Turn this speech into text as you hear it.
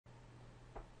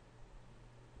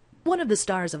One of the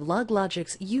stars of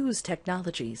LogLogic's Use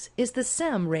technologies is the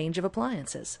SEM range of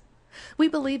appliances. We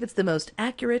believe it's the most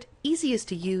accurate, easiest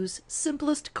to use,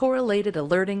 simplest correlated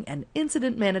alerting and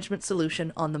incident management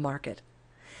solution on the market.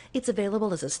 It's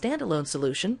available as a standalone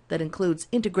solution that includes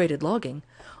integrated logging,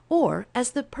 or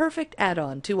as the perfect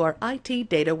add-on to our IT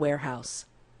data warehouse.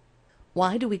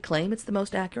 Why do we claim it's the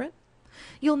most accurate?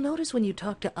 You'll notice when you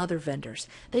talk to other vendors,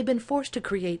 they've been forced to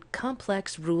create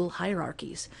complex rule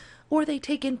hierarchies, or they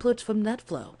take inputs from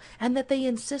NetFlow, and that they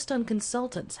insist on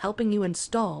consultants helping you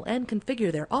install and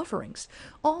configure their offerings,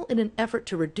 all in an effort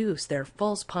to reduce their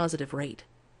false positive rate.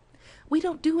 We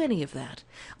don't do any of that.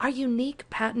 Our unique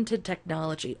patented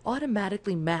technology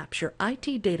automatically maps your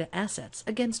IT data assets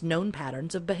against known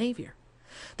patterns of behavior.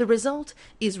 The result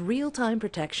is real-time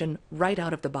protection right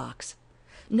out of the box.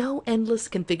 No endless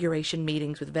configuration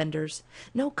meetings with vendors,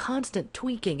 no constant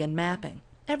tweaking and mapping.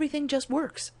 Everything just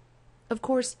works. Of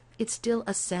course, it's still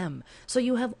a SEM, so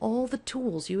you have all the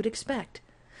tools you would expect.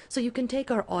 So you can take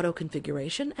our auto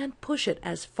configuration and push it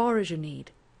as far as you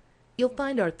need. You'll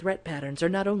find our threat patterns are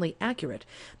not only accurate,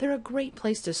 they're a great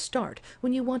place to start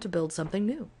when you want to build something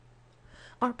new.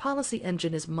 Our policy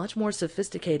engine is much more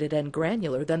sophisticated and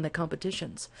granular than the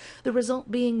competition's, the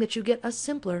result being that you get a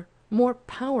simpler, more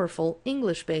powerful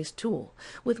English-based tool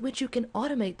with which you can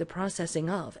automate the processing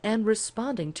of and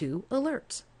responding to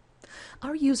alerts.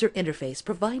 Our user interface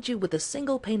provides you with a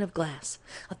single pane of glass,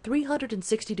 a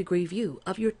 360-degree view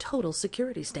of your total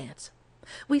security stance.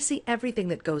 We see everything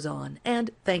that goes on,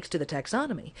 and thanks to the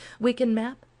taxonomy, we can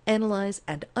map, analyze,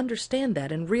 and understand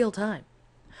that in real time.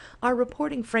 Our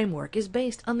reporting framework is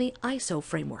based on the ISO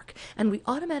framework, and we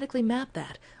automatically map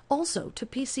that also to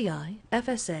PCI,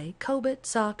 FSA, COBIT,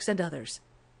 SOX, and others.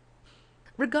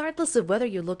 Regardless of whether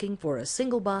you're looking for a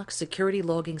single-box security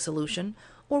logging solution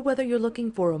or whether you're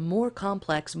looking for a more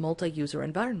complex multi-user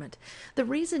environment, the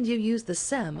reasons you use the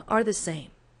SEM are the same.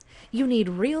 You need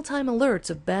real-time alerts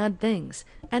of bad things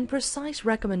and precise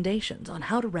recommendations on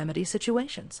how to remedy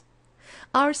situations.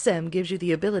 Our SEM gives you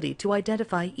the ability to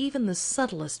identify even the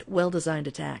subtlest well-designed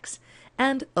attacks.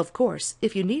 And, of course,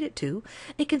 if you need it to,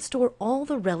 it can store all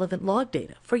the relevant log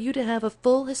data for you to have a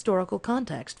full historical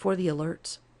context for the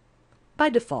alerts. By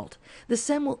default, the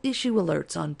SEM will issue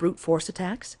alerts on brute force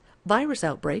attacks, virus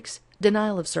outbreaks,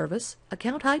 denial of service,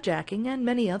 account hijacking, and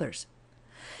many others.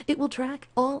 It will track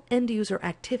all end-user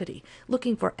activity,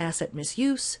 looking for asset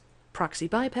misuse, proxy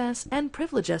bypass, and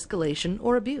privilege escalation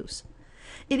or abuse.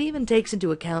 It even takes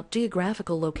into account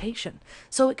geographical location,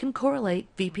 so it can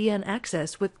correlate VPN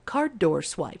access with card door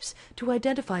swipes to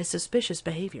identify suspicious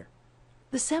behavior.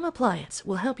 The SEM appliance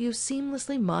will help you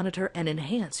seamlessly monitor and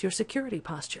enhance your security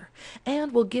posture,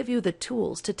 and will give you the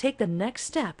tools to take the next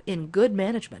step in good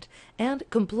management and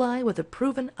comply with a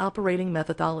proven operating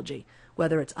methodology,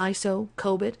 whether it's ISO,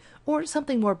 COBIT, or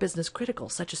something more business critical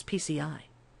such as PCI.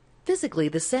 Physically,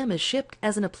 the SEM is shipped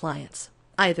as an appliance,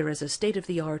 either as a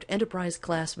state-of-the-art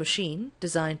enterprise-class machine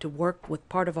designed to work with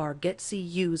part of our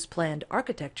Get-See-Use planned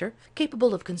architecture,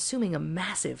 capable of consuming a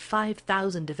massive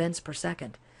 5,000 events per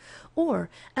second, or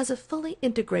as a fully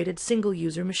integrated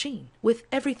single-user machine with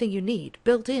everything you need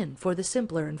built in for the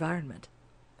simpler environment.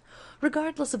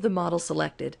 Regardless of the model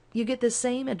selected, you get the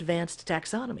same advanced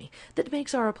taxonomy that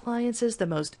makes our appliances the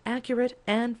most accurate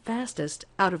and fastest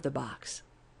out of the box.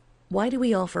 Why do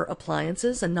we offer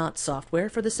appliances and not software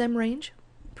for the SEM range?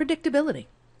 Predictability.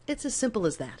 It's as simple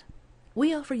as that.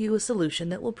 We offer you a solution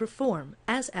that will perform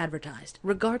as advertised,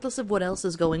 regardless of what else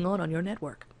is going on your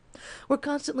network. We're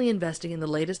constantly investing in the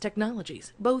latest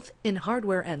technologies, both in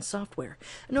hardware and software,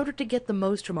 in order to get the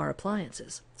most from our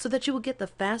appliances, so that you will get the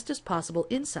fastest possible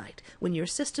insight when your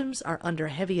systems are under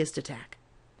heaviest attack.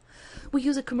 We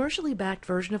use a commercially backed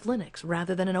version of Linux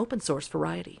rather than an open source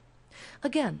variety.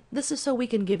 Again, this is so we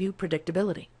can give you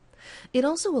predictability. It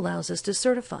also allows us to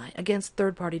certify against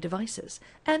third-party devices,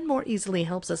 and more easily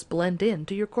helps us blend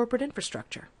into your corporate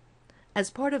infrastructure. As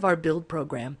part of our build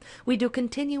program, we do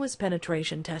continuous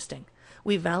penetration testing.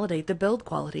 We validate the build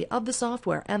quality of the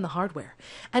software and the hardware,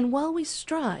 and while we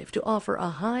strive to offer a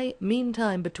high mean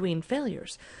time between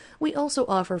failures, we also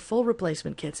offer full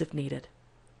replacement kits if needed.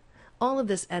 All of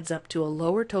this adds up to a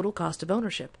lower total cost of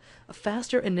ownership, a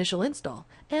faster initial install,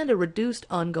 and a reduced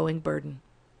ongoing burden.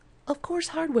 Of course,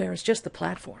 hardware is just the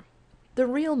platform. The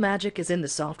real magic is in the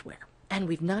software, and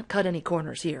we've not cut any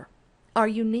corners here. Our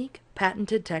unique,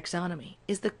 patented taxonomy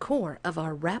is the core of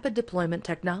our rapid deployment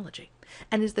technology,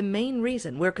 and is the main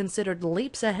reason we're considered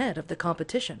leaps ahead of the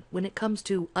competition when it comes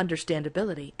to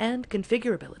understandability and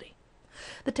configurability.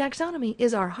 The taxonomy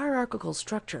is our hierarchical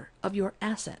structure of your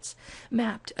assets,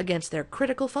 mapped against their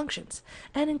critical functions,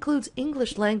 and includes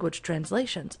English language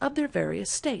translations of their various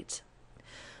states.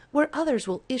 Where others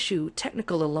will issue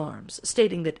technical alarms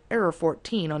stating that error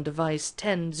 14 on device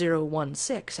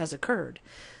 10016 has occurred,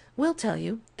 we'll tell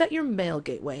you that your mail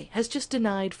gateway has just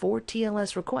denied 4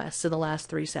 TLS requests in the last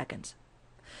 3 seconds.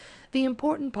 The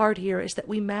important part here is that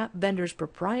we map vendors'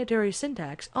 proprietary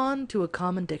syntax onto a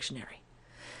common dictionary.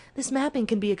 This mapping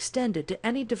can be extended to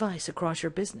any device across your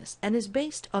business and is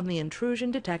based on the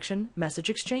intrusion detection message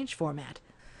exchange format.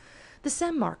 The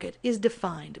SEM market is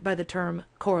defined by the term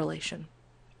correlation.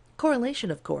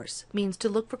 Correlation, of course, means to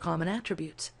look for common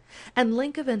attributes and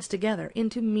link events together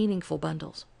into meaningful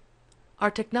bundles. Our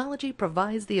technology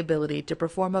provides the ability to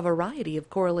perform a variety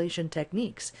of correlation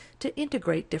techniques to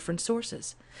integrate different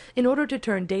sources in order to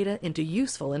turn data into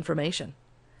useful information.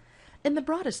 In the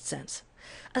broadest sense,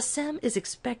 a SEM is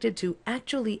expected to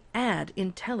actually add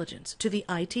intelligence to the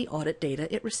IT audit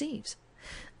data it receives.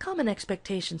 Common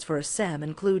expectations for a SEM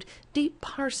include deep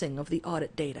parsing of the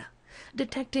audit data,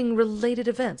 detecting related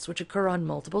events which occur on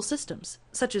multiple systems,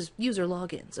 such as user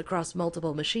logins across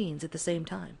multiple machines at the same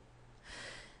time.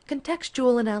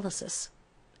 Contextual analysis,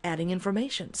 adding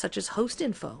information such as host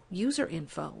info, user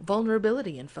info,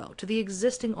 vulnerability info to the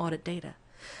existing audit data,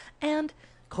 and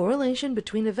correlation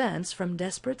between events from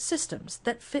disparate systems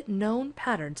that fit known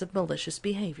patterns of malicious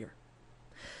behavior.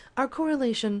 Our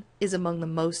correlation is among the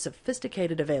most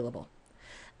sophisticated available.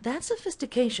 That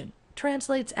sophistication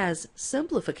translates as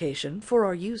simplification for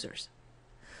our users.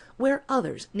 Where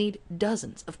others need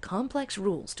dozens of complex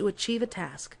rules to achieve a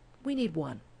task, we need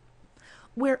one.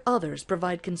 Where others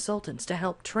provide consultants to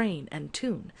help train and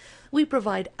tune, we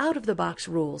provide out-of-the-box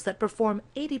rules that perform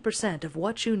 80% of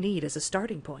what you need as a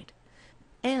starting point.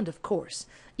 And, of course,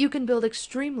 you can build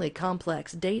extremely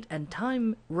complex date and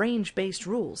time range-based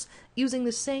rules using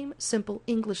the same simple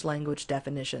English language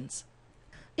definitions.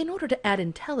 In order to add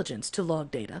intelligence to log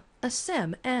data, a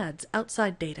SEM adds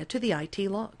outside data to the IT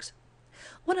logs.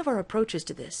 One of our approaches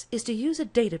to this is to use a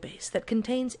database that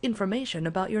contains information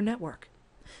about your network.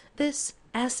 This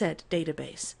asset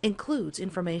database includes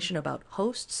information about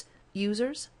hosts,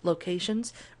 users,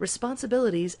 locations,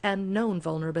 responsibilities, and known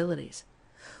vulnerabilities.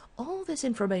 All this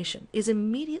information is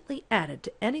immediately added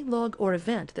to any log or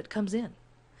event that comes in.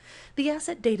 The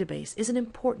asset database is an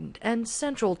important and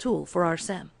central tool for our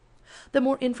SEM. The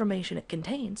more information it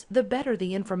contains, the better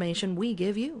the information we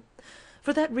give you.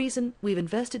 For that reason, we've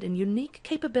invested in unique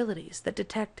capabilities that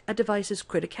detect a device's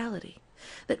criticality,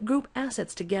 that group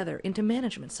assets together into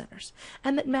management centers,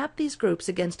 and that map these groups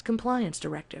against compliance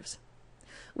directives.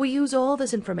 We use all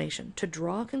this information to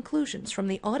draw conclusions from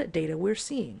the audit data we're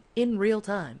seeing in real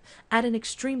time at an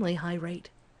extremely high rate.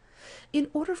 In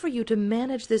order for you to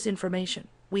manage this information,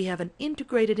 we have an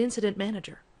integrated incident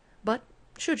manager, but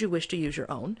should you wish to use your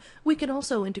own, we can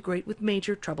also integrate with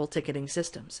major trouble ticketing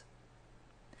systems.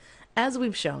 As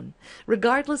we've shown,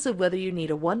 regardless of whether you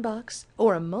need a one-box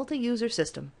or a multi-user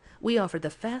system, we offer the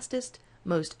fastest,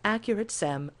 most accurate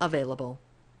SEM available.